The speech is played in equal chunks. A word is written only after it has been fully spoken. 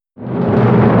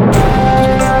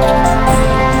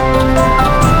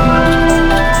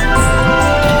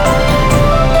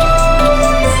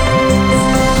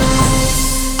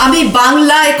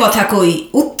বাংলায় কথা কই,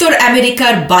 উত্তর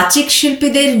আমেরিকার বাচিক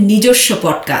শিল্পীদের নিজস্ব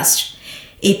পডকাস্ট।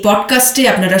 এই পডকাস্টে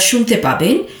আপনারা শুনতে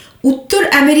পাবেন উত্তর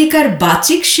আমেরিকার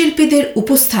বাচিক শিল্পীদের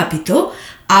উপস্থাপিত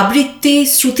আবৃত্তি,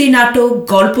 শ্রুতি নাটক,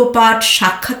 গল্পপাঠ,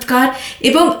 সাক্ষাৎকার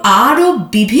এবং আরও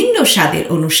বিভিন্ন স্বাদের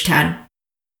অনুষ্ঠান।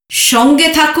 সঙ্গে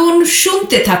থাকুন,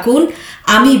 শুনতে থাকুন,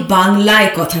 আমি বাংলায়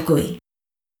কথা কই।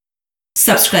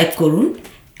 সাবস্ক্রাইব করুন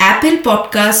Apple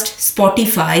podcast,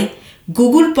 Spotify,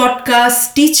 Google podcast,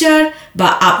 Stitcher বা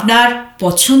আপনার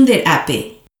পছন্দের অ্যাপে।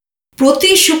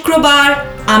 প্রতি শুক্রবার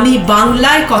আমি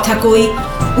বাংলায় কথা কই,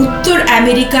 উত্তর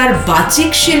আমেরিকার বাচিক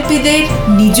শিল্পীদের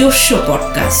নিজস্ব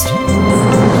পডকাস্ট।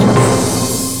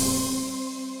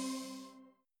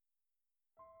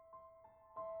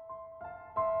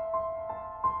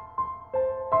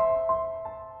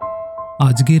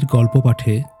 আজকের গল্প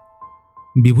পাঠে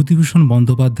বিভূতিভূষণ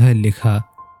বন্দ্যোপাধ্যায়ের লেখা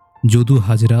যদু,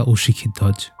 হাজরা ও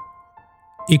শিখিধ্বজ।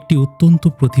 একটি অত্যন্ত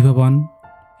প্রতিভাবান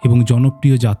এবং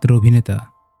জনপ্রিয় যাত্রা অভিনেতা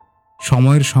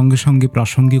সময়ের সঙ্গে সঙ্গে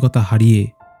প্রাসঙ্গিকতা হারিয়ে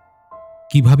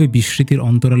কিভাবে বিস্মৃতির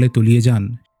অন্তরালে তলিয়ে যান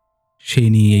সেই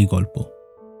নিয়ে এই গল্প।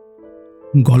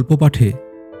 গল্প পাঠে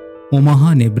ওমাহা,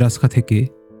 নেব্রাস্কা থেকে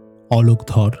অলোক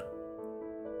ধর।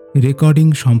 রেকর্ডিং,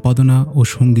 সম্পাদনা ও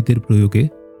সঙ্গীতের প্রয়োগে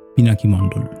পিনাকি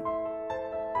মণ্ডল।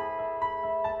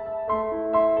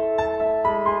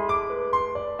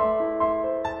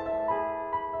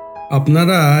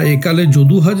 আপনারা একালে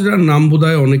যদু হাজরার নাম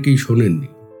বোধহয় অনেকেই শোনেননি।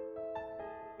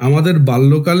 আমাদের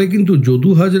বাল্যকালে কিন্তু যদু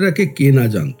হাজরাকে কে না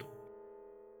জানত।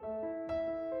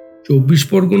 24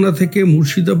 পরগনা থেকে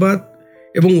মুর্শিদাবাদ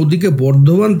এবং ওদিকে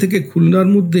বর্ধমান থেকে খুলনার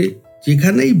মধ্যে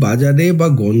যেখানেই বাজারে বা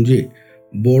গঞ্জে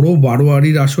বড়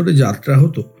বারোয়ারির আসরে যাত্রা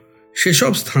হতো,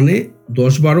 সেসব স্থানে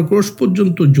 10-12 ক্রোশ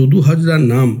পর্যন্ত যদু হাজরার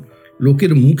নাম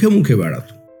লোকের মুখে মুখে বেড়াত।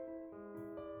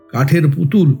 কাঠের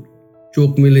পুতুল চোখ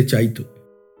মেলে চাইত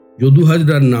যদু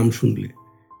হাজরার নাম শুনলে।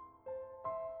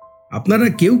 আপনারা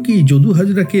কেউ কি যদু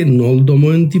হাজরাকে নল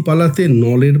দময়ন্তী পালাতে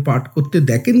নলের পাঠ করতে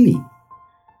দেখেননি?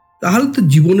 তাহলে তো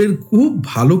জীবনের খুব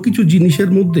ভালো কিছু জিনিসের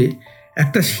মধ্যে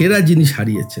একটা সেরা জিনিস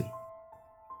হারিয়েছেন।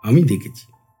 আমি দেখেছি।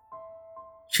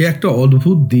 সে একটা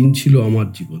অদ্ভুত দিন ছিল আমার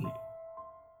জীবনে।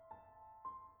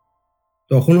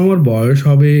 তখন আমার বয়স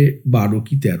হবে 12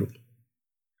 কি 13।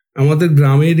 আমাদের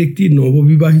গ্রামের একটি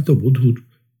নববিবাহিত বধূর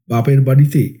বাপের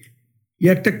বাড়িতে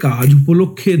একটা কাজ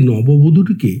উপলক্ষে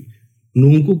নববধূটিকে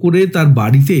নৌকো করে তার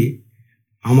বাড়িতে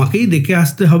আমাকেই রেখে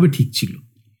আসতে হবে ঠিক ছিল।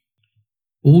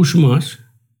 পৌষ মাস,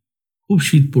 খুব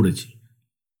শীত পড়েছে।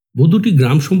 বধূটি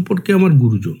গ্রাম সম্পর্কে আমার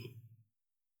গুরুজন,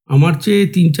 আমার চেয়ে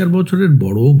 3-4 বছরের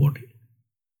বড়ও বটে।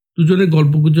 দুজনে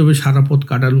গল্পগুজবে সারা পথ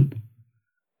কাটালুম।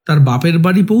 তার বাপের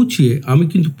বাড়ি পৌঁছিয়ে আমি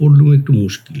কিন্তু পড়লুম একটু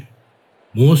মুশকিলে।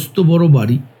 মস্ত বড়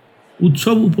বাড়ি,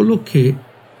 উৎসব উপলক্ষে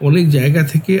অনেক জায়গা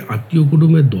থেকে আত্মীয়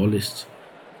কুটুমের দল এসছে।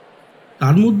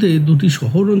 তার মধ্যে 2টি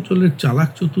শহর অঞ্চলের চালাক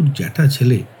চতুর জ্যাঠা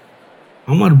ছেলে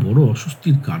আমার বড়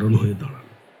অস্বস্তির কারণ হয়ে দাঁড়াল।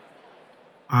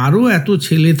 আরও এত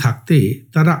ছেলে থাকতে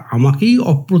তারা আমাকেই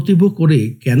অপ্রতিভ করে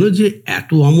কেন যে এত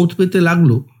আমোদ পেতে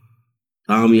লাগলো,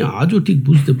 তা আমি আজও ঠিক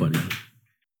বুঝতে পারিনি।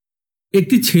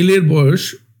 একটি ছেলের বয়স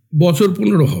বছর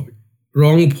 15 হবে,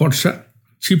 রং ফর্সা,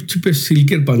 ছিপছিপে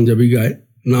সিল্কের পাঞ্জাবি গায়ে,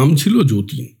 নাম ছিল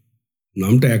যতীন।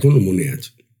 নামটা এখনো মনে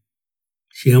আছে।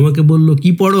 সে আমাকে বলল,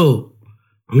 কি পড়ো?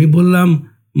 আমি বললাম,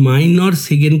 মাইনর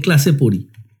 2nd ক্লাসে পড়ি।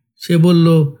 সে বলল,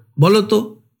 বলো তো,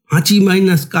 হাঁচি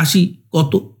মাইনাস কাশি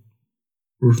কত?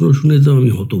 প্রশ্ন শুনে তো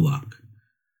আমি হতবাক।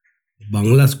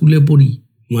 বাংলা স্কুলে পড়ি,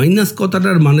 মাইনাস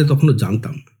কথাটার মানে তখনও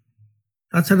জানতাম না।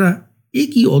 তাছাড়া এ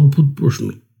কি অদ্ভুত প্রশ্ন।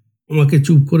 আমাকে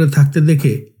চুপ করে থাকতে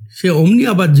দেখে সে অমনি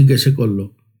আবার জিজ্ঞাসা করল,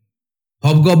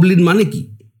 হবগবলিন মানে কি?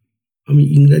 আমি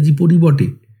ইংরাজি পড়ি বটে,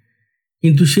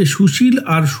 কিন্তু সে সুশীল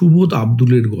আর সুবোধ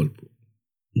আব্দুলের গল্প,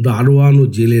 দারোয়ান ও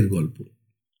জেলের গল্প,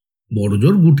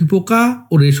 বড়জোর গুটি পোকা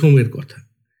ও রেশমের কথা।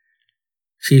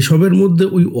 সেসবের মধ্যে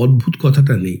ওই অদ্ভুত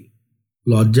কথাটা নেই।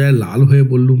 লজ্জায় লাল হয়ে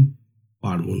বললুম,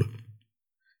 পারবো না।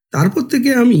 তারপর থেকে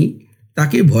আমি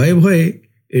তাকে ভয়ে ভয়ে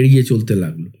এড়িয়ে চলতে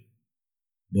লাগলো।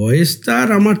 বয়স তার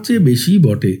আমার চেয়ে বেশি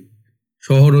বটে,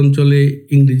 শহর অঞ্চলে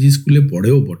ইংরেজি স্কুলে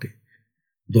পড়েও বটে।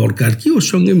 দরকার কি ওর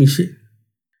সঙ্গে মিশে?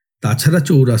 তাছাড়া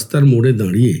চৌরাস্তার মোড়ে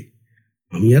দাঁড়িয়ে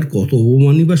আমি আর কত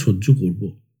অপমানই বা সহ্য করব?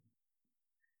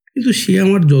 কিন্তু সে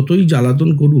আমার যতই জ্বালাতন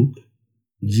করুক,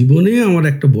 জীবনে আমার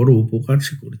একটা বড় উপকার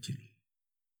সে করেছিল।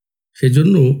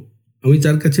 সেজন্য আমি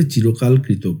তার কাছে চিরকাল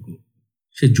কৃতজ্ঞ।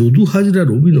 সে যদু হাজরার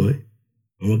অভিনয়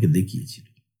আমাকে দেখিয়েছিল।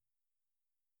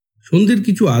 সন্ধ্যের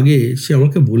কিছু আগে সে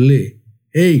আমাকে বললে,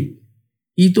 এই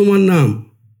কি তোমার নাম?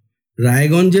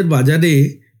 রায়গঞ্জের বাজারে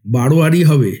বারোয়ারি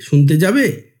হবে, শুনতে যাবে?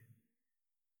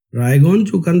 রায়গঞ্জ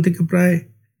ওখান থেকে প্রায়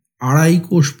 2.5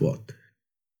 কোষ পথ,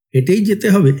 হেঁটেই যেতে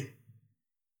হবে।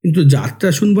 কিন্তু যাত্রা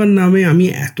শুনবার নামে আমি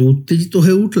এত উত্তেজিত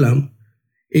হয়ে উঠলাম,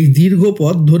 এই দীর্ঘ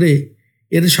পথ ধরে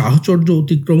এর সাহচর্য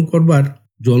অতিক্রম করবার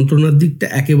যন্ত্রণার দিকটা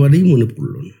একেবারেই মনে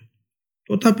পড়ল না।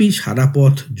 তথাপি সারা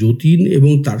পথ যতীন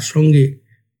এবং তার সঙ্গে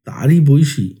তারই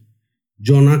বয়সী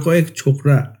জনা কয়েক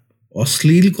ছোকরা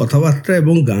অশ্লীল কথাবার্তা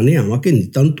এবং গানে আমাকে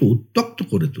নিতান্ত উত্ত্যক্ত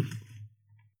করে তুলল।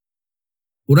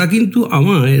 ওরা কিন্তু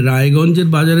আমায় রায়গঞ্জের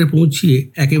বাজারে পৌঁছিয়ে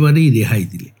একেবারেই রেহাই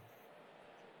দিলে।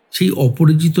 সেই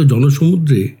অপরিচিত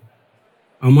জনসমুদ্রে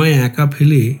আমায় একা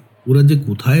ফেলে ওরা যে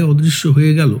কোথায় অদৃশ্য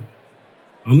হয়ে গেল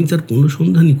আমি তার কোনো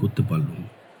সন্ধানই করতে পারলাম না।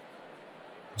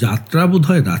 যাত্রা বোধ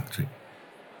হয় রাত্রে।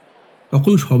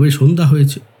 তখন সবে সন্ধ্যা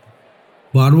হয়েছে।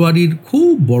 বারোয়ারির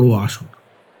খুব বড় আসর,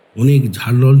 অনেক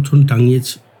ঝাড়লণ্ঠন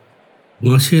টাঙিয়েছে,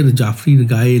 বাঁশের জাফরির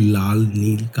গায়ে লাল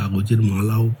নীল কাগজের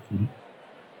মালা ও ফুল।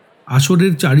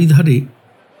 আসরের চারিধারে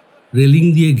রেলিং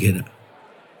দিয়ে ঘেরা।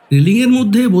 রেলিংয়ের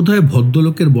মধ্যে বোধহয়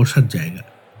ভদ্রলোকের বসার জায়গা,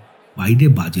 বাইরে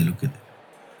বাজে লোকেদের।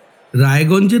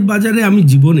 রায়গঞ্জের বাজারে আমি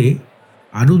জীবনে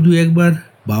আরও দু একবার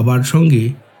বাবার সঙ্গে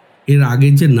এর আগে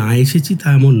যে না এসেছি তা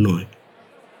এমন নয়,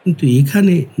 কিন্তু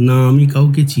এখানে না আমি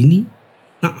কাউকে চিনি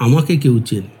না আমাকে কেউ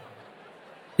চেনে।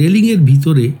 রেলিংয়ের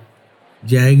ভিতরে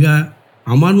জায়গা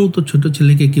আমার মতো ছোট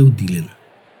ছেলেকে কেউ দিলে না।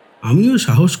 আমিও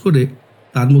সাহস করে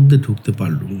তার মধ্যে ঢুকতে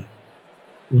পারলুম না।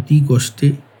 অতি কষ্টে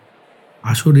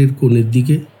আসরের কোণের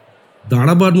দিকে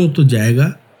দাঁড়াবার মতো জায়গা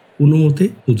কোনো মতে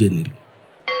খুঁজে নিল।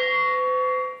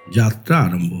 যাত্রা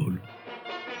আরম্ভ হল।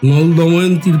 নল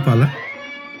দময়ন্তীর পালা।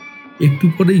 একটু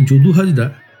পরেই যদু হাজরা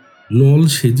নল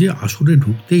সেজে আসরে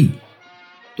ঢুকতেই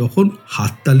তখন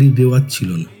হাততালির দেওয়ার ছিল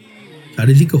না,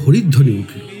 চারিদিকে হরিধ্বনি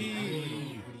উঠল।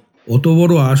 অত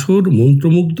বড় আসর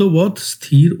মন্ত্রমুগ্ধবৎ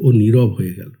স্থির ও নীরব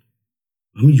হয়ে গেল।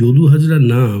 আমি যদু হাজরার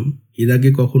নাম এর আগে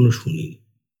কখনো শুনিনি,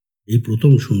 এই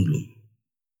প্রথম শুনলুম।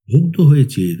 মুগ্ধ হয়ে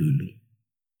চেয়ে রইল।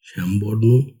 শ্যামবর্ণ,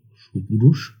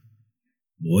 সুপুরুষ,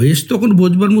 বয়স তখন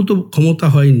বোঝবার মতো ক্ষমতা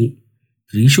হয়নি,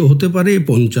 30ও হতে পারে,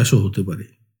 50ও হতে পারে,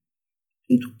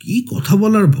 কিন্তু কি কথা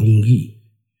বলার ভঙ্গি,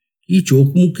 কি চোখ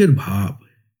মুখের ভাব,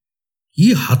 কি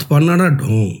হাত পা নাড়ার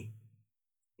ঢং!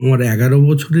 আমার 11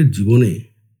 বছরের জীবনে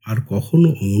আর কখনো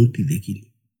অমনটি দেখিনি।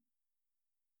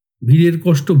 ভিড়ের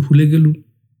কষ্ট ভুলে গেলুম।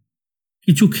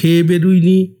 কিছু খেয়ে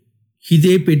বেরুইনি,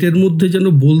 খিদে পেটের মধ্যে যেন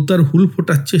বলতার হুল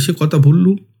ফোটাচ্ছে সে কথা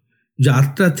ভুললুম।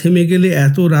 যাত্রা থেমে গেলে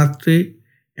এত রাত্রে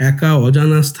একা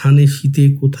অজানা স্থানে শীতে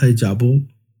কোথায় যাব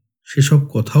সেসব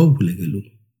কথাও ভুলে গেলুম।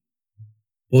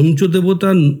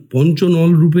 পঞ্চদেবতা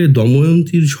পঞ্চনল রূপে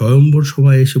দময়ন্তীর স্বয়ম্বর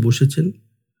সভায় এসে বসেছেন।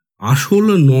 আসল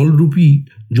নলরূপী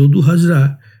যদু হাজরা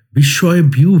বিস্ময়ে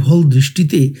বিহ্বল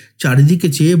দৃষ্টিতে চারিদিকে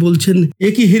চেয়ে বলছেন, এ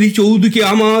কি হেরি চৌদিকে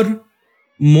আমার!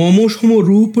 মম সম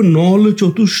রূপ নল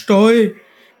চতুষ্টয়,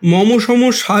 মম সম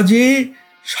সাজে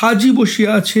সাজি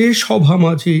বসিয়াছে সভা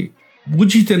মাঝে।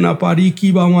 বুঝিতে না পারি কি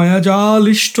বা মায়াজাল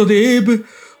ইষ্টদেব,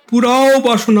 পুরাও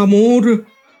বাসনা মোর,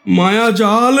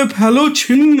 মায়াজাল ফেলো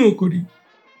ছিন্ন করি।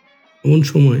 এমন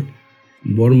সময়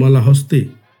বরমালা হস্তে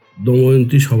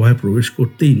দময়ন্তী সভায় প্রবেশ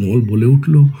করতেই নল বলে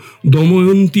উঠল,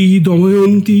 দময়ন্তী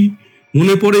দময়ন্তী,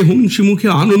 মনে পড়ে হুংসি মুখে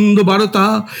আনন্দ বারতা,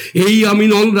 এই আমি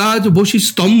নলরাজ বসি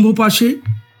স্তম্ভ পাশে।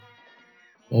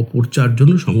 অপর চারজন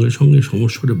সঙ্গে সঙ্গে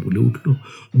সমস্বরে বলে উঠল,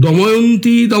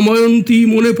 দময়ন্তী দময়ন্তী,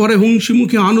 মনে পড়ে হুংসি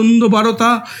মুখে আনন্দ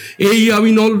বারতা, এই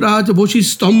আমি নলরাজ বসি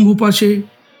স্তম্ভ পাশে।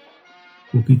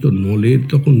 প্রকৃত নলের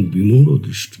তখন বিমূঢ়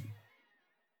দৃষ্টি।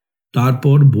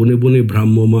 তারপর বনে বনে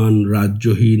ভ্রাম্যমান,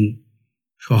 রাজ্যহীন,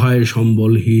 সহায়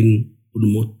সম্বলহীন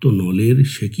উন্মত্ত নলের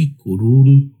সে কি করুণ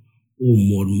ও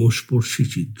মর্মস্পর্শী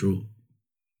চিত্র!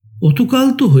 কতকাল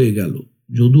তো হয়ে গেল,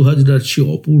 যদু হাজরার সে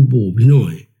অপূর্ব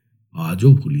অভিনয় আজও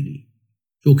ভুলিনি।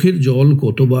 চোখের জল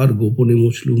কতবার গোপনে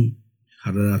মুছলুম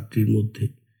সারা রাত্রির মধ্যে,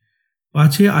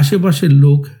 পাছে আশেপাশের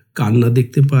লোক কান্না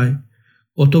দেখতে পায়।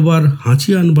 কতবার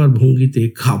হাঁচি আনবার ভঙ্গিতে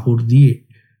কাপড় দিয়ে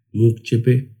মুখ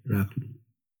চেপে রাখলুম।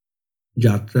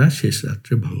 যাত্রা শেষ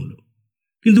রাত্রে ভাঙল,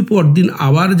 কিন্তু পরদিন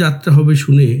আবার যাত্রা হবে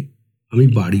শুনে আমি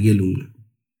বাড়ি গেলুম না।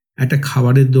 একটা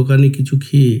খাবারের দোকানে কিছু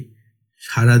খেয়ে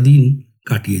সারাদিন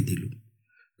কাটিয়ে দিলুম।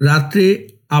 রাত্রে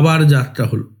আবার যাত্রা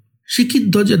হলো।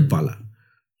 শিখিধ্বজের পালা।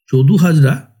 যদু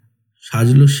হাজরা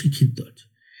সাজল শিখিধ্বজ।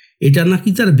 এটা নাকি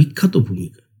তার বিখ্যাত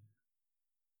ভূমিকা।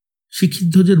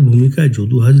 শিখিধ্বজের ভূমিকায়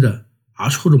যদু হাজরা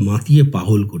আসর মাতিয়ে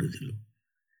পাগল করে দিল।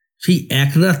 সেই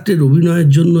এক রাত্রের অভিনয়ের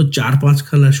জন্য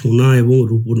 4-5খানা সোনা এবং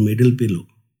রূপোর মেডেল পেল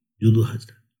যদু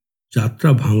হাজরা। যাত্রা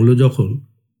ভাঙল যখন,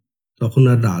 তখন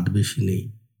আর রাত বেশি নেই।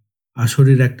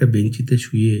 আসরের একটা বেঞ্চিতে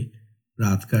শুয়ে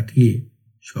রাত কাটিয়ে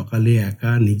সকালে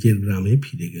একা নিজের গ্রামে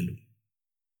ফিরে গেল।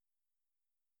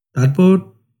 তারপর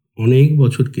অনেক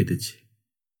বছর কেটেছে।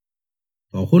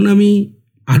 তখন আমি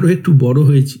আরো একটু বড়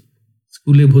হয়েছি,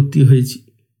 স্কুলে ভর্তি হয়েছি।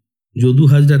 যদু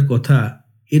হাজরার কথা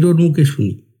এর ওর মুখে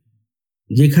শুনি।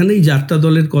 যেখানেই যাত্রা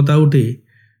দলের কথা ওঠে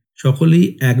সকলেই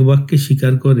এক বাক্যে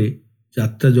স্বীকার করে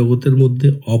যাত্রা জগতের মধ্যে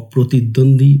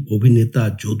অপ্রতিদ্বন্দ্বী অভিনেতা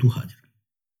যদু হাজরা।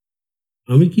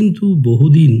 আমি কিন্তু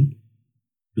বহুদিন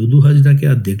যদু হাজরাকে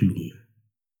আর দেখলুম না।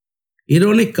 এর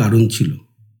অনেক কারণ ছিল।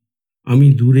 আমি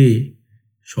দূরে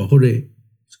শহরে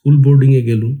স্কুল বোর্ডিংয়ে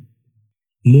গেলুম।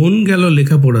 মন গেল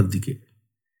লেখাপড়ার দিকে।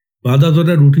 বাধা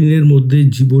ধরা রুটিনের মধ্যে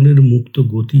জীবনের মুক্ত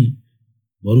গতি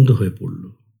বন্ধ হয়ে পড়ল।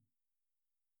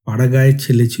 পাড়া গায়ের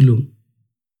ছেলে ছিলুম,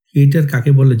 থিয়েটার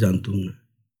কাকে বলে জানতুম না।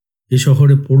 যে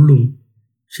শহরে পড়লুম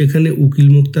সেখানে উকিল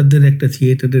মুক্তারদের একটা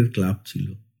থিয়েটারের ক্লাব ছিল।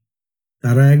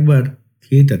 তারা একবার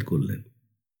থিয়েটার করলেন।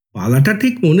 পালাটা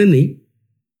ঠিক মনে নেই,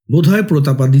 বোধহয়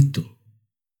প্রতাপাদিত্য।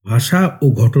 ভাষা ও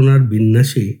ঘটনার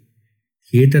বিন্যাসে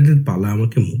থিয়েটারের পালা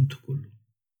আমাকে মুগ্ধ করল।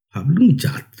 ভাবলুম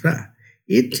যাত্রা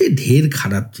এর চেয়ে ঢের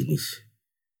খারাপ জিনিস।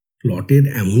 প্লটের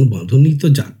এমন বাঁধনই তো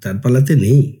যাত্রার পালাতে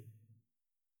নেই।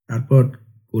 তারপর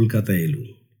কলকাতায় এলুম।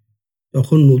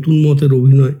 তখন নতুন মতের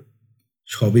অভিনয়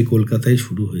সবে কলকাতায়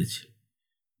শুরু হয়েছে।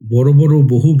 বড় বড়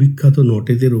বহু বিখ্যাত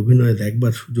নটেদের অভিনয়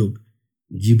দেখবার সুযোগ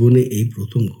জীবনে এই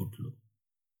প্রথম ঘটল।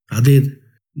 তাদের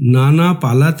নানা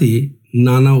পালাতে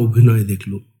নানা অভিনয়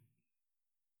দেখলুম।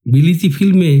 বিলিতি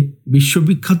ফিল্মে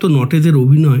বিশ্ববিখ্যাত নটেদের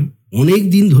অভিনয় অনেক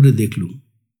দিন ধরে দেখলুম।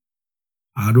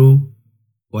 আরও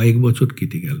কয়েক বছর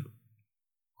কেটে গেল।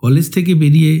 কলেজ থেকে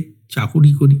বেরিয়ে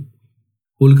চাকুরি করি।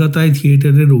 কলকাতায়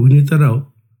থিয়েটারের অভিনেতারাও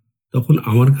তখন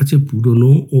আমার কাছে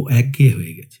পুরনো ও একঘেয়ে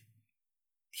হয়ে গেছে।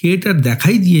 থিয়েটার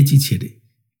দেখাই দিয়েছি ছেড়ে,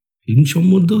 ফিল্ম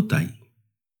সম্বন্ধেও তাই।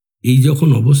 এই যখন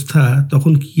অবস্থা,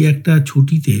 তখন কি একটা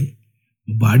ছুটিতে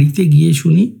বাড়িতে গিয়ে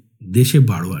শুনি দেশে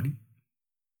বারোয়ারি।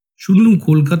 শুনলুম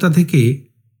কলকাতা থেকে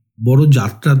বড়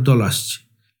যাত্রার দল আসছে।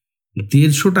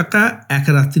 150 টাকা এক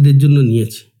রাত্রির জন্য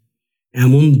নিয়েছে।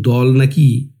 এমন দল নাকি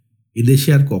এদেশে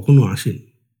আর কখনো আসেনি।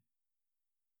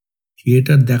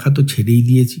 থিয়েটার দেখা তো ছেড়েই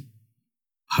দিয়েছি,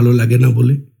 ভালো লাগে না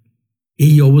বলে।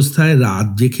 এই অবস্থায় রাত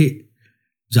জেগে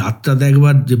যাত্রা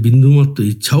দেখবার যে বিন্দুমাত্র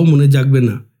ইচ্ছাও মনে জাগবে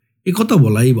না, এ কথা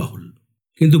বলাই বাহুল্য।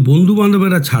 কিন্তু বন্ধু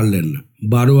বান্ধবেরা ছাড়লেন না।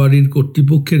 বারোয়ারির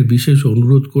কর্তৃপক্ষের বিশেষ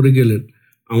অনুরোধ করে গেলেন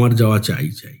আমার যাওয়া চাই।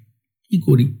 কি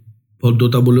করি,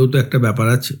 ভদ্রতা বলেও তো একটা ব্যাপার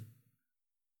আছে।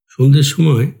 সন্ধ্যের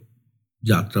সময়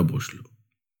যাত্রা বসল।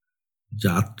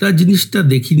 যাত্রা জিনিসটা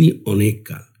দেখিনি অনেক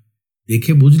কাল।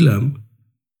 দেখে বুঝলাম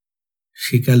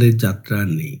সেকালের যাত্রা আর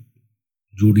নেই।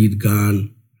 জুড়ির গান,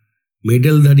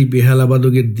 মেডেলধারী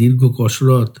বেহালাবাদকের দীর্ঘ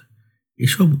কসরত,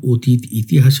 এসব অতীত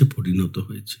ইতিহাসে পরিণত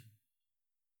হয়েছে।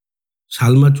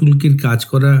 সালমা চুলকির কাজ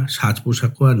করা সাজ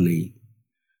পোশাকও আর নেই।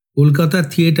 কলকাতার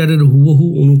থিয়েটারের হুবহু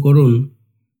অনুকরণ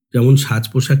যেমন সাজ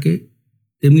পোশাকে,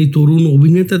 তেমনি তরুণ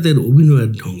অভিনেতাদের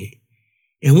অভিনয়ের ঢঙে।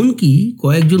 এমনকি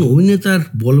কয়েকজন অভিনেতার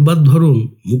বলবার ধরন,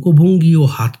 মুখভঙ্গি ও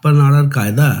হাত পা নাড়ার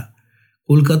কায়দা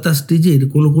কলকাতা স্টেজের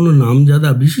কোনো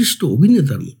নামজাদা বিশিষ্ট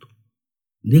অভিনেতার মতো।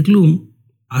 দেখলুম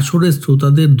আসরের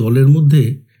শ্রোতাদের দলের মধ্যে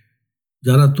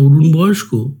যারা তরুণ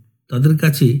বয়স্ক, তাদের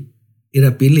কাছে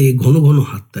এরা পেলে ঘন ঘন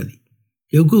হাততালি।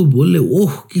 কেউ কেউ বললে,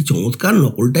 ওহ কি চমৎকার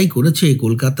নকলটাই করেছে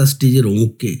কলকাতা স্টেজের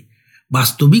অমুককে,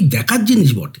 বাস্তবিক দেখার জিনিস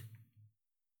বটে।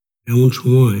 এমন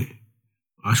সময়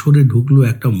আসরে ঢুকলো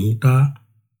একটা মোটা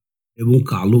এবং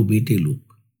কালো বেটে লোক।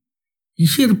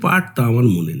 কিসের পাঠ তা আমার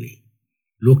মনে নেই।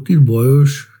 লোকটির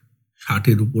বয়স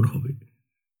 60-এর উপর হবে,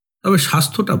 তবে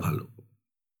স্বাস্থ্যটা ভালো।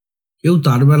 কেউ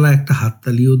তার বেলা একটা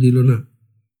হাততালিও দিল না,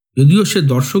 যদিও সে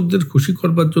দর্শকদের খুশি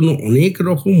করবার জন্য অনেক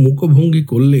রকম মুখভঙ্গি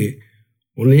করলে,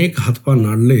 অনেক হাত পা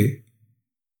নাড়লে।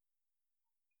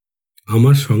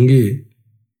 আমার সঙ্গে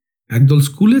একদল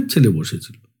স্কুলের ছেলে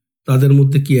বসেছিল। তাদের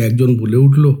মধ্যে কি একজন বলে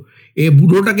উঠল, এ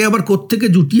বুড়োটাকে আবার কোত্থেকে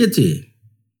জুটিয়েছে,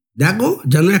 দেখো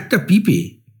যেন একটা পিপে,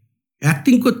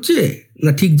 অ্যাক্টিং করছে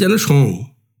না ঠিক যেন সং।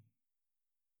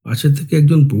 পাশে থেকে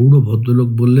একজন প্রৌঢ় ভদ্রলোক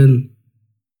বললেন,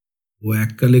 ও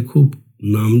এককালে খুব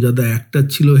নামজাদা অ্যাক্টর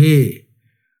ছিল হে,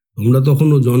 তোমরা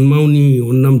তখনও জন্মাওনি,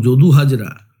 ওর নাম যদু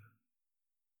হাজরা।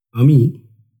 আমি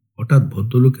হঠাৎ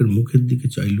ভদ্রলোকের মুখের দিকে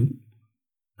চাইলুম,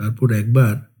 তারপর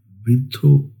একবার বৃদ্ধ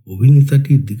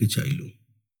অভিনেতাটির দিকে চাইলুম।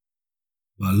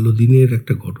 বাল্যদিনের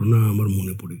একটা ঘটনা আমার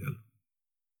মনে পড়ে গেল।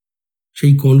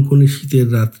 সেই কনকনে শীতের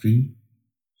রাত্রি,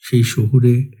 সেই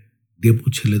শহুরে ডেপো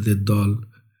ছেলেদের দল,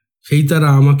 সেই তারা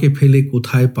আমাকে ফেলে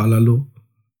কোথায় পালালো।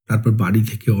 তারপর বাড়ি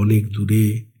থেকে অনেক দূরে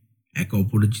এক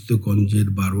অপরিচিত গঞ্জের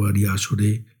বারোয়ারি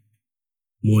আসরে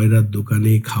ময়রার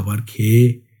দোকানে খাবার খেয়ে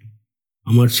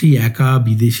আমার সেই একা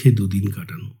বিদেশে 2 দিন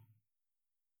কাটানো।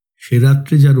 সে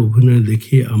রাত্রে যার অভিনয়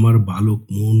দেখে আমার বালক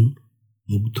মন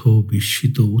মুগ্ধ,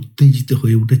 বিস্মিত, উত্তেজিত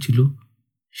হয়ে উঠেছিল,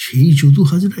 সেই যদু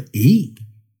হাজরা এই।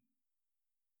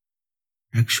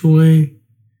 একসময়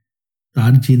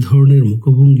তার যে ধরনের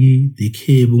মুখভঙ্গি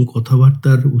দেখে এবং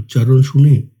কথাবার্তার উচ্চারণ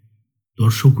শুনে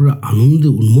দর্শকরা আনন্দে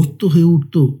উন্মত্ত হয়ে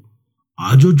উঠত।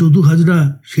 আজও যদু হাজরা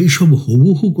সেই সব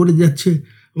হুবহু করে যাচ্ছে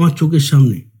আমার চোখের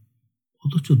সামনে।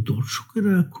 অথচ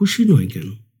দর্শকেরা খুশি নয় কেন?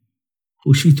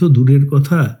 খুশি তো দূরের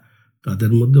কথা,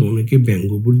 তাদের মধ্যে অনেকে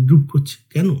ব্যঙ্গ বিদ্রূপ করছে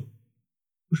কেন?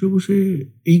 বসে বসে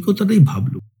এই কথাটাই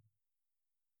ভাবল।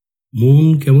 মন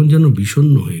কেমন যেন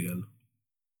বিষণ্ণ হয়ে গেল।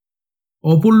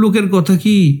 অপর লোকের কথা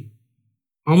কি,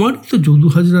 আমারই তো যদু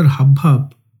হাজরার হাবভাব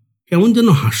কেমন যেন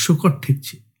হাস্যকর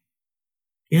ঠেকছে।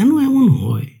 কেন এমন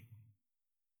হয়?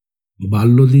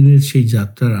 বাল্যদিনের সেই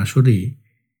যাত্রার আসরে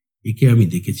একে আমি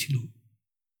দেখেছিলাম।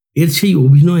 এর সেই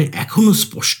অভিনয় এখনো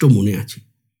স্পষ্ট মনে আছে।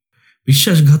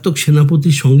 বিশ্বাসঘাতক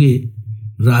সেনাপতির সঙ্গে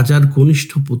রাজার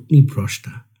কনিষ্ঠ পত্নী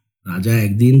ভ্রষ্টা। রাজা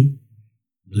একদিন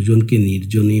দুজনকে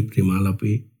নির্জনে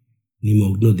প্রেমালাপে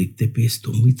নিমগ্ন দেখতে পেয়ে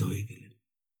স্তম্ভিত হয়ে গেলেন।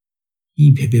 কি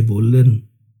ভেবে বললেন,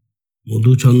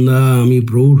 মধুচন্দা, আমি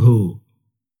প্রৌঢ়,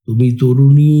 তুমি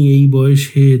তরুণী, এই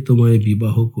বয়সে তোমায়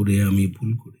বিবাহ করে আমি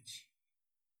ভুল করেছি।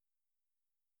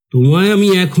 তোমায় আমি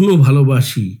এখনো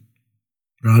ভালোবাসি,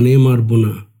 প্রাণে মারব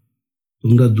না।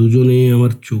 তোমরা দুজনে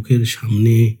আমার চোখের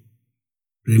সামনে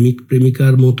প্রেমিক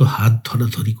প্রেমিকার মতো হাত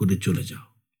ধরাধরি করে চলে যাও,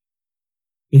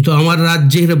 কিন্তু আমার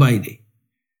রাজ্যের বাইরে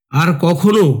আর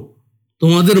কখনো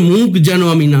তোমাদের মুখ যেন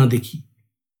আমি না দেখি।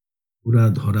 ওরা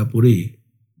ধরা পড়ে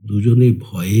দুজনে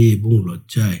ভয়ে এবং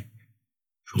লজ্জায়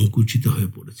সংকুচিত হয়ে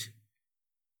পড়েছে।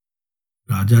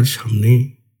 রাজার সামনে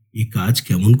এ কাজ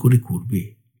কেমন করে করবে?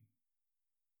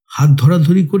 হাত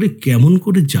ধরাধরি করে কেমন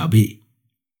করে যাবে?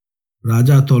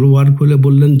 রাজা তলোয়ার খুলে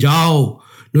বললেন, যাও,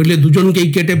 নইলে দুজনকেই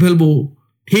কেটে ফেলবো।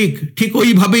 ঠিক ঠিক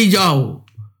ওইভাবেই যাও।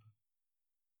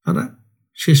 তারা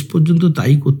শেষ পর্যন্ত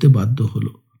তাই করতে বাধ্য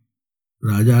হলো।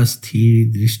 রাজা স্থির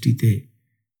দৃষ্টিতে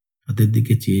তাদের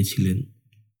দিকে চেয়েছিলেন।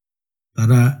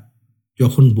 তারা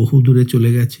যখন বহু দূরে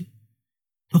চলে গেছে,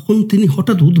 তখন তিনি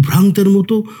হঠাৎ উদ্ভ্রান্তের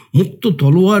মতো মুক্ত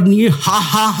তলোয়ার নিয়ে হা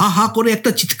হা হা হা করে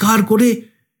একটা চিৎকার করে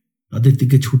তাদের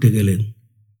দিকে ছুটে গেলেন।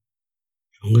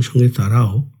 সঙ্গে সঙ্গে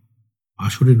তারাও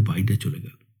আসরের বাইরে চলে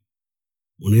গেল।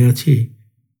 মনে আছে,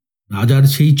 রাজার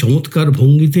সেই চমৎকার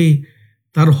ভঙ্গিতে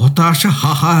তার হতাশা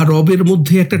হা হা রবের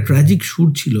মধ্যে একটা ট্র্যাজিক সুর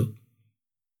ছিল।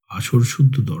 আসর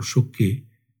শুদ্ধ দর্শককে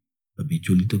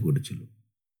বিচলিত করেছিল।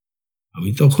 আমি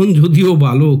তখন যদিও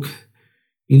বালক,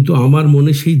 কিন্তু আমার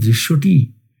মনে সেই দৃশ্যটি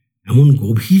এমন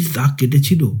গভীর দাগ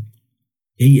কেটেছিল,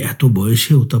 এই এত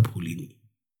বয়সেও তা ভুলিনি।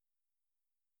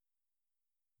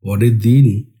 পরের দিন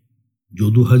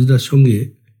যদু হাজরার সঙ্গে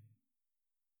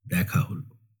দেখা হলো।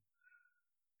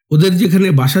 ওদের যেখানে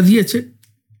বাসা দিয়েছে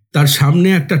তার সামনে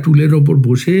একটা টুলের ওপর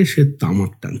বসে সে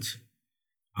তামাক টানছে।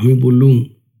 আমি বললুম,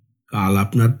 কাল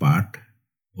আপনার পাঠ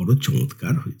বড়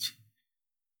চমৎকার হয়েছে।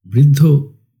 বৃদ্ধ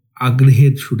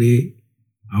আগ্রহের সুরে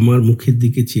আমার মুখের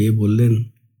দিকে চেয়ে বললেন,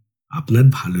 আপনার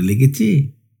ভালো লেগেছে?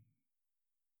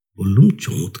 বললুম,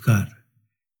 চমৎকার,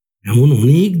 এমন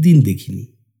অনেক দিন দেখিনি।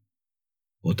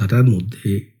 কথাটার মধ্যে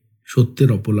সত্যের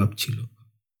অপলাপ ছিল।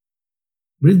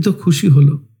 বৃদ্ধ খুশি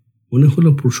হলো। মনে হলো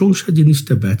প্রশংসা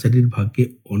জিনিসটা বেচারির ভাগ্যে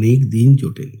অনেক দিন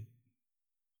জোটেনি।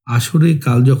 আসরে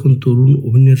কাল যখন তরুণ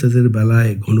অভিনেতাদের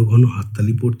বেলায় ঘন ঘন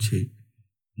হাততালি পড়ছে,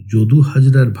 যদু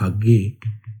হাজরার ভাগ্যে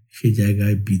সে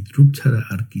জায়গায় বিদ্রুপ ছাড়া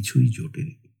আর কিছুই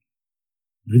জোটেনি।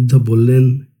 বৃদ্ধ বললেন,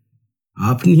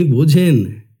 আপনি বোঝেন,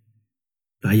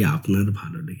 তাই আপনার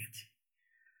ভালো লেগেছে।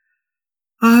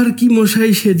 আর কি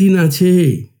মশাই সেদিন আছে,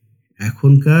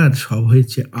 এখনকার সব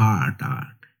হয়েছে আর্ট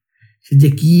আর্ট। সে যে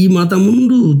কি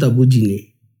মাতামুন্ডু তা বুঝিনে।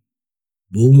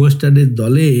 বউ মাস্টারের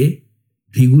দলে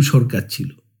ভৃগু সরকার ছিল।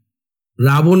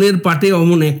 রাবণের পাটে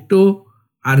অমন একটো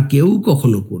আর কেউ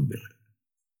কখনো করবে না।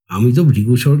 আমি তো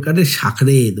ভৃগু সরকারের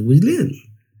সাকরেদ, বুঝলেন।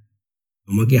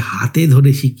 আমাকে হাতে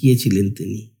ধরে শিখিয়েছিলেন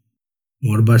তিনি।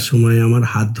 মরবার সময় আমার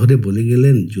হাত ধরে বলে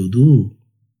গেলেন, যদু,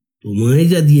 তোমায়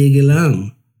যা দিয়ে গেলাম,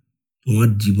 তোমার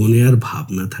জীবনে আর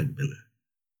ভাবনা থাকবে না।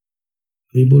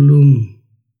 আমি বললুম,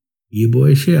 এ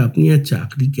বয়সে আপনি আর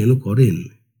চাকরি কেন করেন?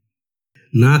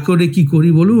 না করে কি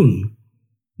করি বলুন?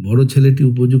 বড় ছেলেটি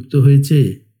উপযুক্ত হয়েছে,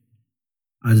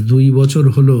 আজ 2 বছর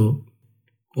হলো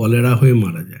কলেরা হয়ে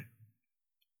মারা যায়।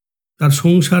 তার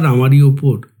সংসার আমারই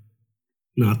ওপর।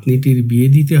 নাতনিটির বিয়ে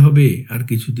দিতে হবে আর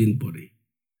কিছুদিন পরে।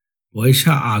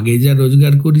 পয়সা আগে যা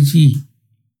রোজগার করেছি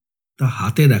তা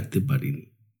হাতে রাখতে পারিনি।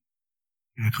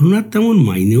 এখন আর তেমন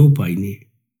মাইনেও পাইনি।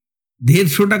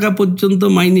 150 টাকা পর্যন্ত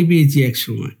মাইনে পেয়েছি এক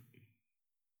সময়।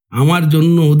 আমার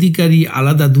জন্য অধিকারী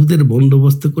আলাদা দুধের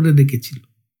বন্দোবস্ত করে রেখেছিল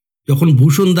যখন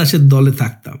ভূষণ দাসের দলে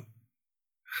থাকতাম।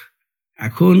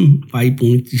 এখন পাই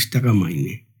 35 টাকা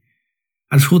মাইনে।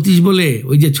 আর সতীশ বলে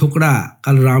ওই যে ছোকরা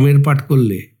কাল রামের পাঠ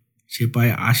করলে, সে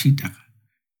পায় 80 টাকা।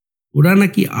 ওরা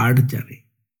নাকি আর্ট জানে।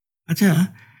 আচ্ছা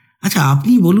আচ্ছা,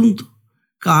 আপনি বলুন তো,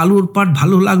 কাল ওর পাঠ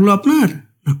ভালো লাগলো আপনার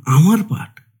না আমার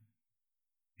পাঠ?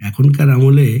 এখনকার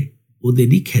আমলে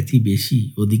ওদেরই খ্যাতি বেশি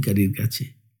অধিকারীর কাছে।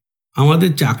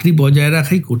 আমাদের চাকরি বজায়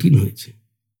রাখাই কঠিন হয়েছে।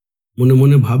 মনে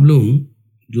মনে ভাবলুম,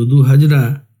 যদু হাজরা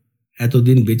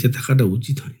এতদিন বেঁচে থাকাটা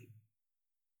উচিত হয়নি।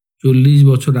 40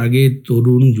 বছর আগে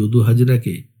তরুণ যদু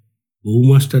হাজরাকে বউ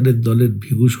মাস্টারের দলের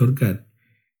ভিগু সরকার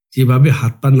যেভাবে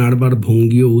হাত পা নাড়বার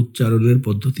ভঙ্গি ও উচ্চারণের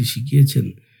পদ্ধতি শিখিয়েছেন,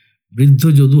 বৃদ্ধ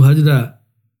যদু হাজরা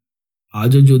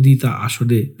আজও যদি তা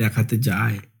আসলে দেখাতে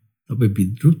যায়, তবে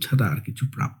বিদ্রুপ ছাড়া আর কিছু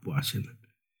প্রাপ্য আসে না।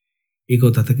 এ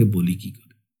কথা তাকে বলি কি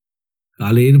করে?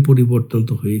 কালের পরিবর্তন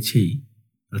তো হয়েছেই,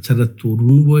 তাছাড়া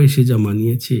তরুণ বয়সে যা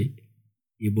মানিয়েছে,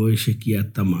 এ বয়সে কি আর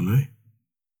তা মানায়?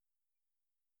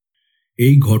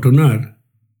 এই ঘটনার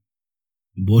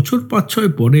বছর 5-6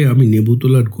 পরে আমি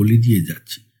নেবুতলার গলি দিয়ে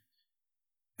যাচ্ছি।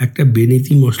 একটা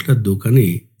বেনেতি মশলার দোকানে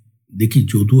দেখি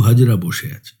যদু হাজরা বসে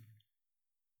আছে।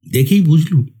 দেখেই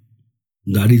বুঝলুম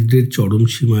দারিদ্র্যের চরম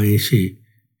সীমায় এসে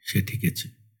সে ঠেকেছে।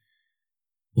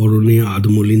 পরনে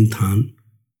আধমলিন থান,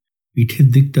 পিঠের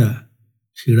দিকটা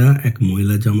ছেঁড়া এক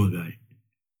ময়লা জামা গায়ে।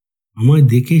 আমায়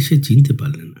দেখে সে চিনতে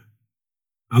পারলে না।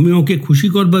 আমি ওকে খুশি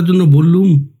করবার জন্য বললুম,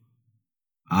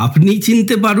 আপনি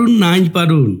চিনতে পারুন নাই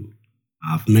পারুন,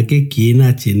 আপনাকে কে না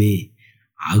চেনে?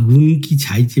 আগুন কি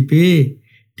ছাই চেপে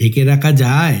ঢেকে রাখা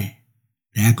যায়?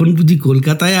 এখন বুঝি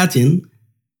কলকাতায় আছেন?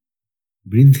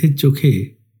 বৃদ্ধের চোখে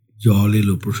জল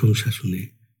এলো প্রশংসা শুনে।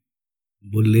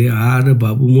 বললে, আর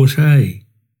বাবু মশাই,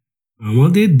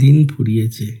 আমাদের দিন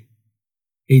ফুরিয়েছে।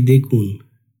 এই দেখুন,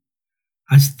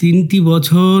 আজ 3টি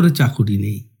বছর চাকুরি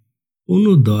নেই,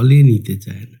 কোনো দলে নিতে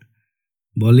চায় না।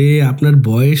 বলে, আপনার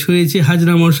বয়স হয়েছে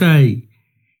হাজরা মশাই,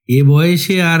 এ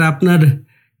বয়সে আর আপনার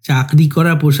চাকরি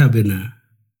করা পোষাবে না।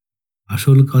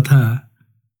 আসল কথা,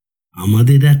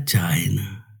 আমাদের আর চায় না।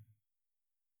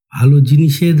 ভালো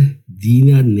জিনিসের দিন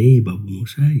আর নেই বাবু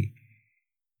মশাই।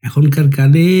 এখনকার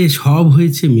কালে সব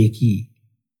হয়েছে মেকি।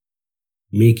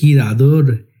 মেকির আদর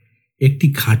একটি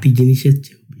খাঁটি জিনিসের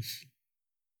চেয়েও বেশি।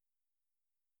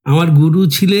 আমার গুরু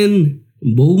ছিলেন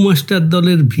বউ মাস্টার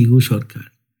দলের ভিগু সরকার।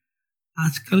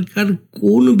 আজকালকার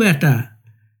কোন বেটা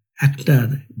একটার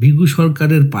ভিগু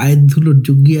সরকারের পায়ের ধুলোর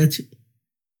যোগ্যী আছে?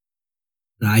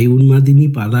 রায় উন্মাদিনী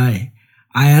পালায়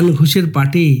আয়ান ঘোষের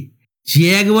পাটে যে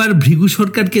একবার ভৃগু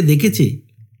সরকারকে দেখেছে,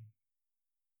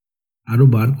 আরো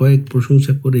বার কয়েক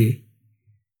প্রশংসা করে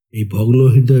এই ভগ্ন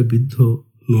হৃদয় বৃদ্ধ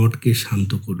নটকে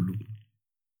শান্ত করলুম।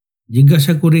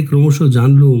 জিজ্ঞাসা করে ক্রমশ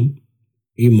জানলুম,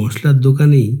 এই মশলার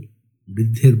দোকানেই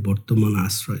বৃদ্ধের বর্তমান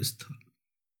আশ্রয়স্থল।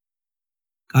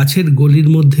 কাছের গলির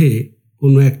মধ্যে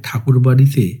কোনো এক ঠাকুর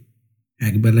বাড়িতে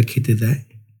একবেলা খেতে দেয়,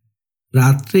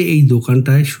 রাত্রে এই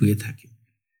দোকানটায় শুয়ে থাকে।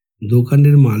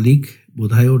 দোকানের মালিক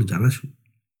বোধহয় ওর জানাশোনা।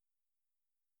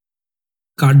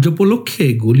 কার্যোপলক্ষে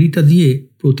গলিটা দিয়ে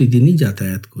প্রতিদিনই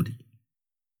যাতায়াত করি,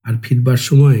 আর ফিরবার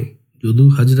সময় যদু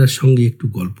হাজরার সঙ্গে একটু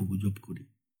গল্প গুজব করি।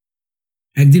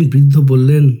 একদিন বৃদ্ধ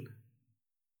বললেন,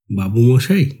 বাবু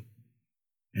মশাই,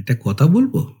 একটা কথা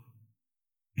বলবো?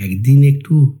 একদিন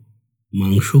একটু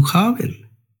মাংস খাওয়াবেন?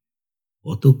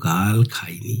 কত কাল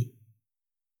খাইনি।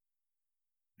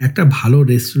 একটা ভালো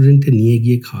রেস্টুরেন্টে নিয়ে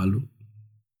গিয়ে খাওয়ালো।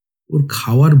 ওর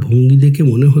খাওয়ার ভঙ্গি দেখে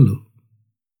মনে হলো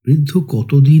বৃদ্ধ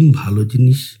কতদিন ভালো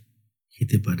জিনিস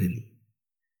খেতে পারেনি।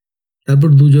 তারপর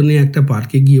দুজনে একটা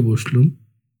পার্কে গিয়ে বসলুম।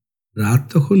 রাত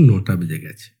তখন 9টা বেজে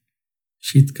গেছে।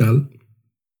 শীতকাল,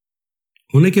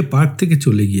 অনেকে পার্ক থেকে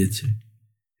চলে গিয়েছে।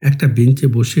 একটা বেঞ্চে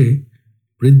বসে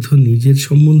বৃদ্ধ নিজের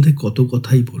সম্বন্ধে কত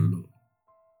কথাই বলল।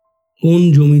 কোন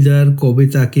জমিদার কবে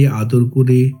তাকে আদর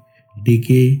করে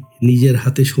ডেকে নিজের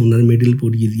হাতে সোনার মেডেল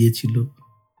পরিয়ে দিয়েছিল,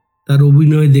 তার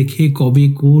অভিনয় দেখে কবে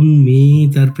কোন মেয়ে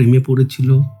তার প্রেমে পড়েছিল,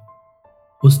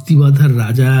 হস্তিবাধার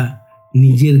রাজা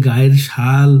নিজের গায়ের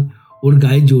শাল ওর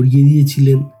গায়ে জড়িয়ে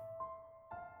দিয়েছিলেন।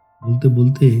 বলতে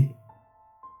বলতে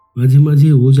মাঝে মাঝে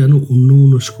ও যেন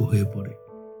অন্যমনস্ক হয়ে পড়ে।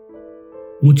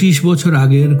 25 বছর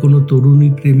আগের কোনো তরুণী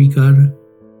প্রেমিকার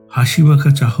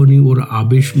হাসিমাখা চাহনি ওর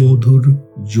আবেশ মধুর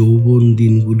যৌবন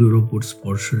দিনগুলোর ওপর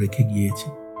স্পর্শ রেখে গিয়েছে।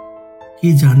 কে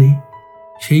জানে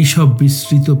সেই সব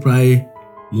বিস্মৃত প্রায়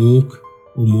মুখ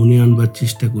ও মনে আনবার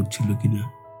চেষ্টা করছিল কিনা।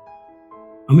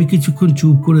 আমি কিছুক্ষণ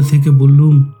চুপ করে থেকে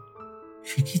বললুম,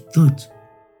 শিখিদ্বজ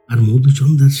আর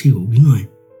মধুচন্দ্রার সেই অভিনয়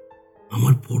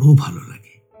আমার বড় ভালো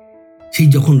লাগে। সেই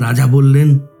যখন রাজা বললেন,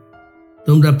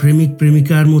 তোমরা প্রেমিক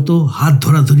প্রেমিকার মতো হাত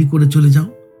ধরাধরি করে চলে যাও,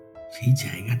 সেই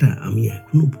জায়গাটা আমি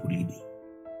এখনো ভুলিনি।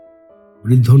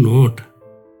 বৃদ্ধ নট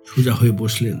সোজা হয়ে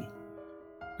বসলেন।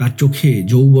 তার চোখে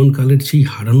যৌবনকালের সেই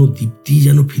হারানো দীপ্তি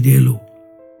যেন ফিরে এলো।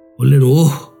 বললেন,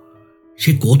 ওহ,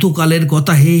 সে কত কালের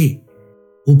কথা হে।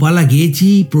 ওপালা গিয়েছি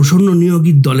প্রসন্ন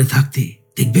নিয়োগীর দলে থাকতে।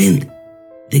 দেখবেন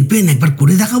দেখবেন একবার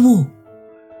করে দেখাবো।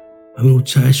 আমি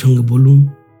উৎসাহের সঙ্গে বললুম,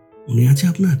 মনে আছে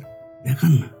আপনার?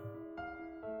 দেখান না।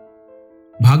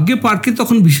 ভাগ্যে পার্কে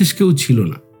তখন বিশেষ কেউ ছিল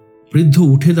না। বৃদ্ধ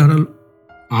উঠে দাঁড়াল।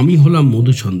 আমি হলাম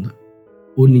মধুচন্দা।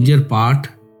 ও নিজের পাঠ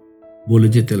বলে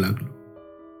যেতে লাগলো।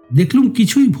 দেখলুম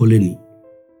কিছুই ভোলেনি।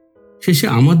 শেষে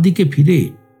আমার দিকে ফিরে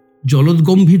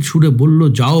জলদগম্ভীর সুরে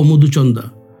বলল, যাও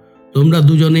মধুচন্দা, তোমরা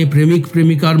দুজনে প্রেমিক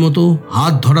প্রেমিকার মতো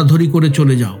হাত ধরাধরি করে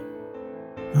চলে যাও।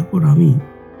 তারপর আমি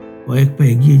কয়েক পা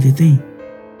এগিয়ে যেতেই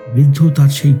বৃদ্ধ তার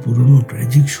সেই পুরনো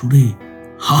ট্র্যাজিক সুরে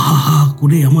হা হা হা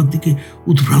করে আমার দিকে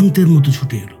উদ্ভ্রান্তের মতো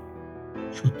ছুটে এলো।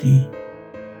 সত্যি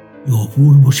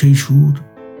অপূর্ব সেই সুর,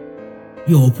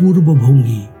 অপূর্ব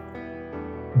ভঙ্গি।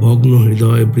 ভগ্ন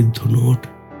হৃদয় বৃদ্ধ নট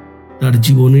তার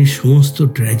জীবনের সমস্ত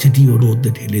ট্র্যাজেডি ওর মধ্যে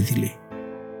ঢেলে দিলে।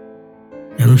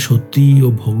 যেন সত্যি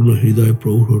ও ভগ্ন হৃদয়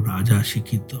প্রৌঢ় রাজা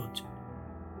শিখিধ্বজ।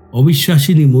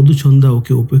 অবিশ্বাসিনী মধুচন্দা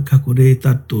ওকে উপেক্ষা করে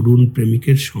তার তরুণ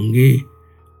প্রেমিকের সঙ্গে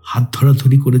হাত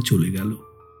ধরাধরি করে চলে গেল।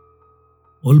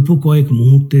 অল্প কয়েক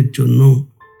মুহূর্তের জন্য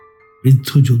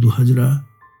বৃদ্ধ যদু হাজরা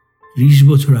 30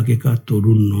 বছর আগেকার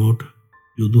তরুণ নট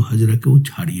যদু হাজরাকেও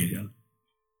ছাড়িয়ে গেল।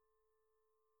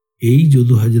 এই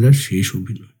যদু হাজরার শেষ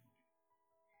অভিনয়।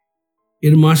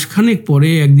 এর মাসখানেক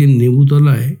পরে একদিন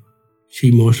নেবুতলায়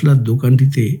সেই মশলার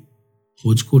দোকানটিতে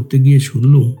খোঁজ করতে গিয়ে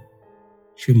শুনলুম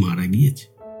সে মারা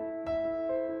গিয়েছে।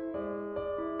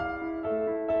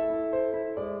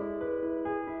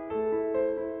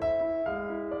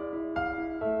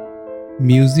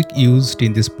 Music used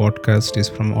in this podcast is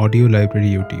from Audio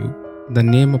Library YouTube. The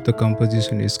name of the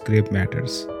composition is Grave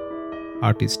Matters.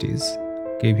 Artist is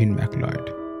Kevin MacLeod.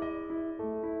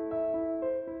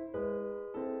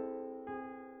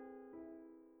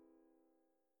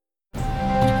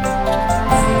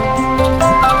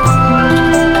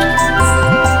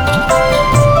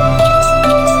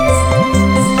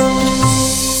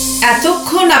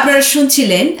 এতক্ষণ আপনারা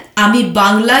শুনছিলেন আমি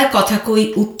বাংলায় কথা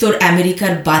কই উত্তর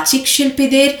আমেরিকার বাচিক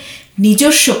শিল্পীদের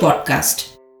নিজস্ব পডকাস্ট।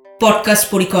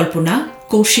 পডকাস্ট পরিকল্পনা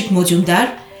কৌশিক মজুমদার,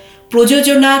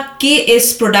 প্রযোজনা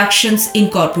KS প্রোডাকশনস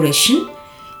ইনকর্পোরেশন,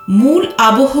 মূল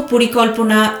আবহ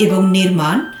পরিকল্পনা এবং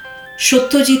নির্মাণ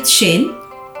সত্যজিৎ সেন।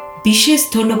 বিশেষ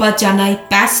ধন্যবাদ জানাই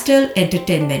প্যাস্টেল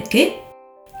এন্টারটেনমেন্টকে।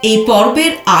 এই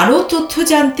পর্বের আরও তথ্য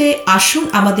জানতে আসুন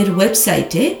আমাদের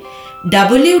ওয়েবসাইটে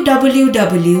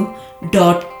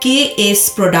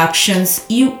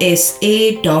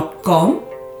www.ksproductionsusa.com।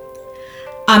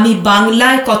 আমি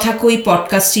বাংলায় কথা কই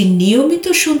পডকাস্টটি নিয়মিত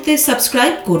শুনতে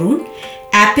সাবস্ক্রাইব করুন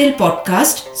Apple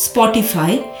podcast,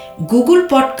 Spotify, Google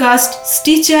podcast,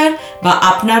 Stitcher বা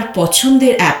আপনার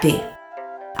পছন্দের অ্যাপে।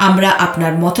 আমরা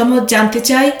আপনার মতামত জানতে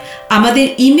চাই। আমাদের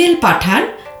ইমেল পাঠান।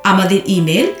 আমাদের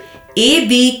ইমেল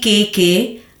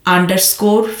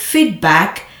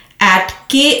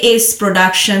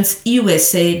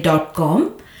abkk_feedback@ksproductionsusa.com।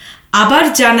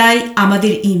 আবার জানাই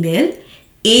আমাদের ইমেল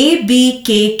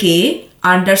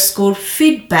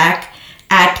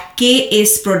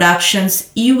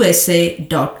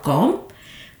abkk_feedback@ksproductionsusa.com।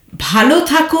 ভালো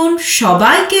থাকুন,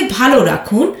 সবাইকে ভালো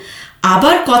রাখুন।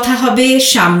 আবার কথা হবে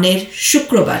সামনের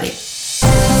শুক্রবারে।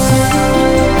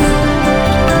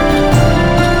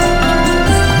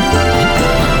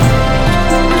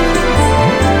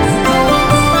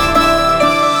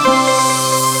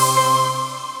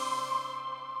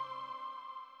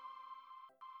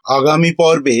 আগামী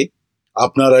পর্বে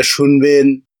আপনারা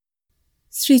শুনবেন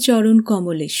শ্রীচরণ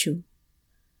কমলেশু।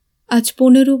 আজ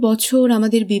 15 বছর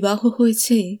আমাদের বিবাহ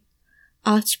হয়েছে,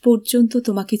 আজ পর্যন্ত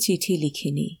তোমাকে চিঠি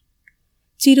লিখিনি।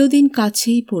 চিরদিন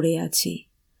কাছেই পড়ে আছি।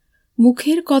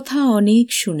 মুখের কথা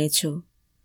অনেক শুনেছ,